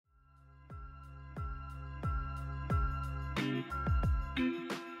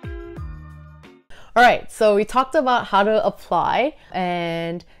All right, so we talked about how to apply,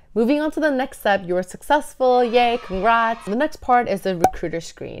 and moving on to the next step, you were successful, yay, congrats. The next part is the recruiter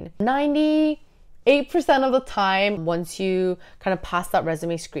screen. 98% of the time, once you kind of pass that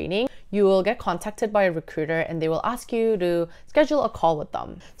resume screening, you will get contacted by a recruiter and they will ask you to schedule a call with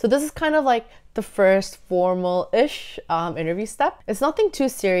them. So this is kind of like the first formal-ish interview step. It's nothing too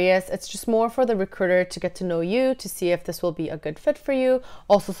serious. It's just more for the recruiter to get to know you, to see if this will be a good fit for you.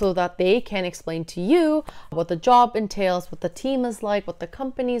 Also so that they can explain to you what the job entails, what the team is like, what the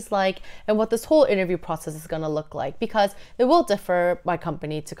company is like, and what this whole interview process is gonna look like, because it will differ by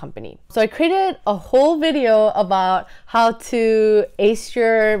company to company. So I created a whole video about how to ace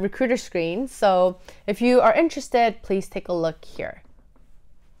your recruiter screen. So if you are interested, please take a look here.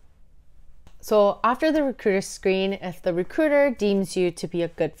 So after the recruiter screen, if the recruiter deems you to be a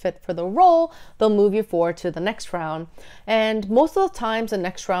good fit for the role, they'll move you forward to the next round. And most of the times, the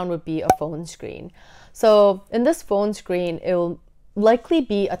next round would be a phone screen. So in this phone screen, it will likely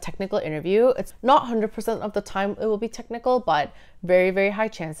be a technical interview. It's not 100% of the time it will be technical, but very, very high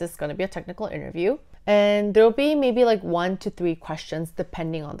chances it's going to be a technical interview. And there will be maybe like 1 to 3 questions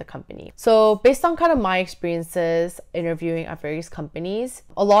depending on the company. So based on kind of my experiences interviewing at various companies,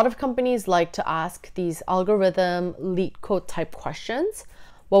 a lot of companies like to ask these algorithm lead code type questions.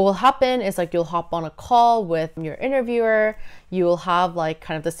 What will happen is like you'll hop on a call with your interviewer. You will have like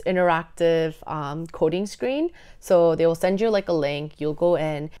kind of this interactive coding screen. So they will send you like a link, you'll go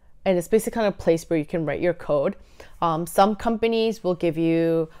in, and it's basically kind of a place where you can write your code. Some companies will give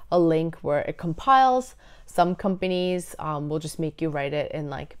you a link where it compiles. Some companies will just make you write it in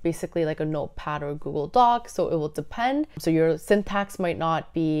like basically like a notepad or a Google Doc. So it will depend. So your syntax might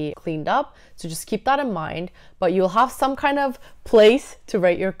not be cleaned up. So just keep that in mind. But you'll have some kind of place to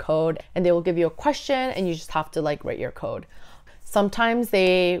write your code, and they will give you a question and you just have to like write your code. Sometimes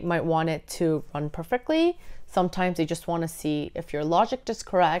they might want it to run perfectly. Sometimes they just want to see if your logic is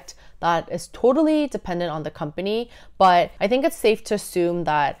correct. That is totally dependent on the company, but I think it's safe to assume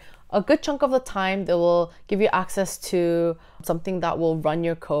that a good chunk of the time they will give you access to something that will run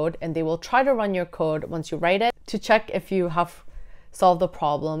your code, and they will try to run your code once you write it to check if you have solved the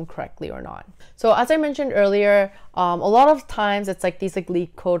problem correctly or not. So as I mentioned earlier, a lot of times it's like these like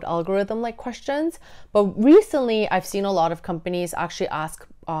leak code algorithm like questions, but recently I've seen a lot of companies actually ask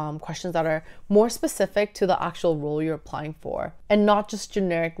questions that are more specific to the actual role you're applying for, and not just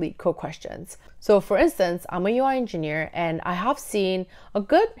generic leak code questions. So for instance, I'm a UI engineer, and I have seen a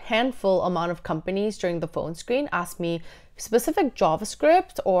good handful amount of companies during the phone screen ask me specific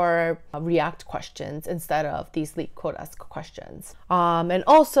JavaScript or React questions instead of these leak code-esque questions. And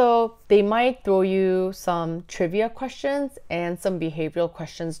also, they might throw you some trivia questions and some behavioral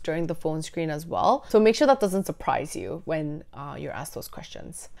questions during the phone screen as well. So make sure that doesn't surprise you when you're asked those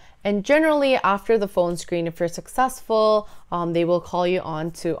questions. And generally, after the phone screen, if you're successful, they will call you on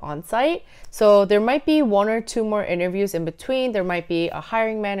to on-site. So there might be 1 or 2 more interviews in between. There might be a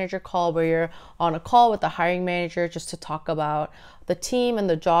hiring manager call where you're on a call with the hiring manager just to talk about the team and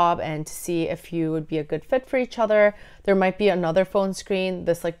the job and to see if you would be a good fit for each other. There might be another phone screen.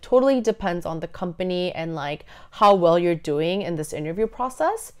 This like totally depends on the company and like how well you're doing in this interview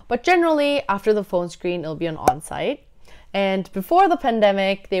process. But generally, after the phone screen, it'll be an on-site. And before the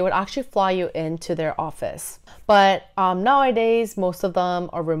pandemic, they would actually fly you into their office. But nowadays, most of them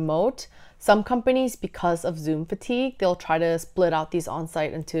are remote. Some companies, because of Zoom fatigue, they'll try to split out these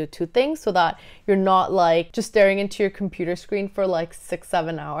on-site into 2 things so that you're not like just staring into your computer screen for like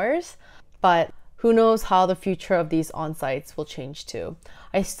 6-7 hours. But who knows how the future of these on-sites will change too.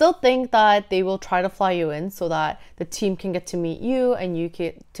 I still think that they will try to fly you in so that the team can get to meet you and you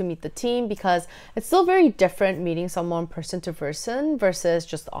get to meet the team, because it's still very different meeting someone person to person versus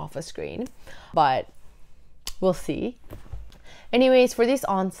just off a screen. But we'll see. Anyways, for these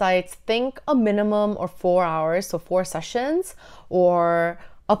on-sites, think a minimum of 4 hours, so 4 sessions, or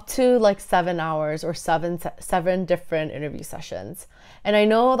up to like 7 hours or seven different interview sessions. And I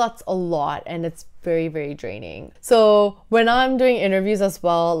know that's a lot and it's very, very draining. So when I'm doing interviews as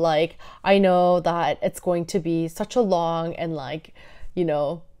well, like I know that it's going to be such a long and like, you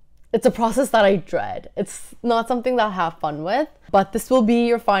know, it's a process that I dread. It's not something that I have fun with, but this will be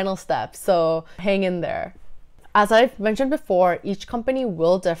your final step. So hang in there. As I've mentioned before, each company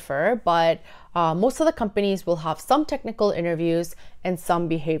will differ, but most of the companies will have some technical interviews and some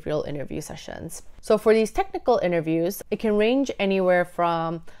behavioral interview sessions. So for these technical interviews, it can range anywhere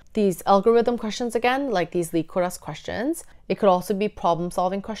from these algorithm questions again, like these leak code-esque questions. It could also be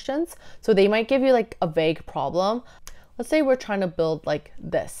problem-solving questions. So they might give you like a vague problem. Let's say we're trying to build like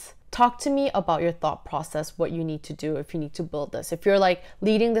this. talk to me about your thought process, what you need to do if you need to build this. If you're like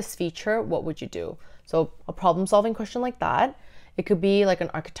leading this feature, what would you do? So a problem solving question like that. It could be like an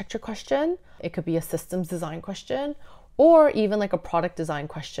architecture question. It could be a systems design question, or even like a product design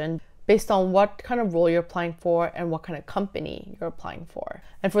question based on what kind of role you're applying for and what kind of company you're applying for.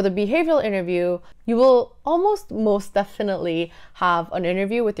 And for the behavioral interview, you will most definitely have an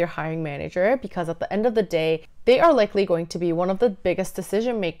interview with your hiring manager, because at the end of the day, they are likely going to be one of the biggest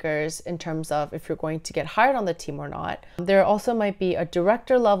decision makers in terms of if you're going to get hired on the team or not. There also might be a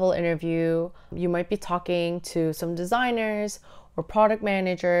director level interview. You might be talking to some designers or product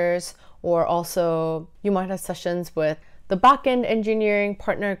managers, or also you might have sessions with the back-end engineering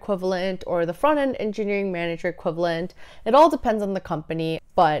partner equivalent or the front-end engineering manager equivalent. It all depends on the company,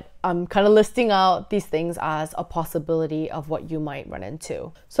 but I'm kind of listing out these things as a possibility of what you might run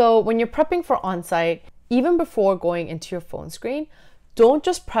into. So when you're prepping for on-site, even before going into your phone screen, don't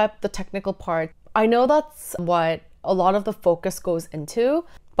just prep the technical part. I know that's what a lot of the focus goes into,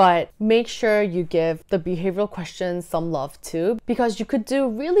 but make sure you give the behavioral questions some love too, because you could do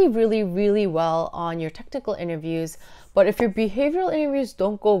really well on your technical interviews, but if your behavioral interviews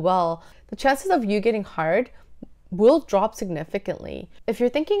don't go well, the chances of you getting hired will drop significantly. If you're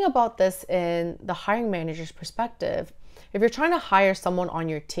thinking about this in the hiring manager's perspective, if you're trying to hire someone on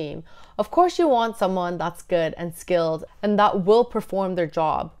your team, of course you want someone that's good and skilled and that will perform their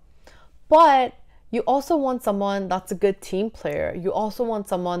job. But you also want someone that's a good team player. You also want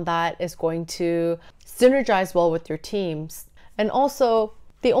someone that is going to synergize well with your teams. And also,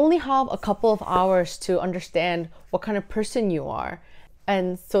 they only have a couple of hours to understand what kind of person you are.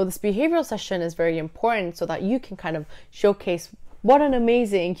 And so this behavioral session is very important so that you can kind of showcase what an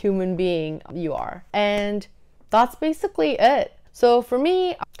amazing human being you are. And that's basically it. So for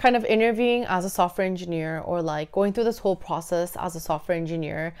me, kind of interviewing as a software engineer, or like going through this whole process as a software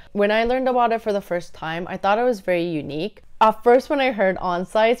engineer, when I learned about it for the first time, I thought it was very unique. At first, when I heard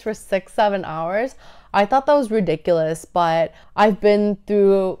on-sites for 6-7 hours, I thought that was ridiculous, but I've been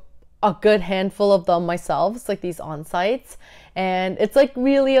through a good handful of them myself. It's like these on-sites, and it's like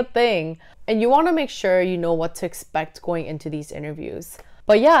really a thing. And you want to make sure you know what to expect going into these interviews.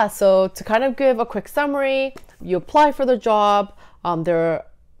 But yeah, so to kind of give a quick summary, you apply for the job. There are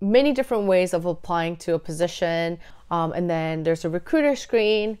many different ways of applying to a position. And then there's a recruiter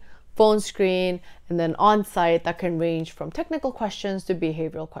screen, phone screen, and then on-site that can range from technical questions to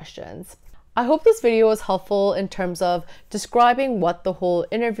behavioral questions. I hope this video was helpful in terms of describing what the whole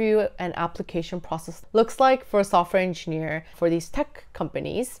interview and application process looks like for a software engineer for these tech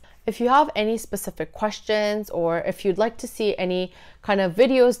companies. If you have any specific questions, or if you'd like to see any kind of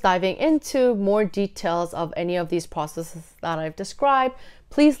videos diving into more details of any of these processes that I've described,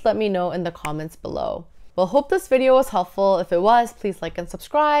 please let me know in the comments below. Well, hope this video was helpful. If it was, please like and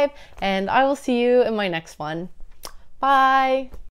subscribe, and I will see you in my next one. Bye!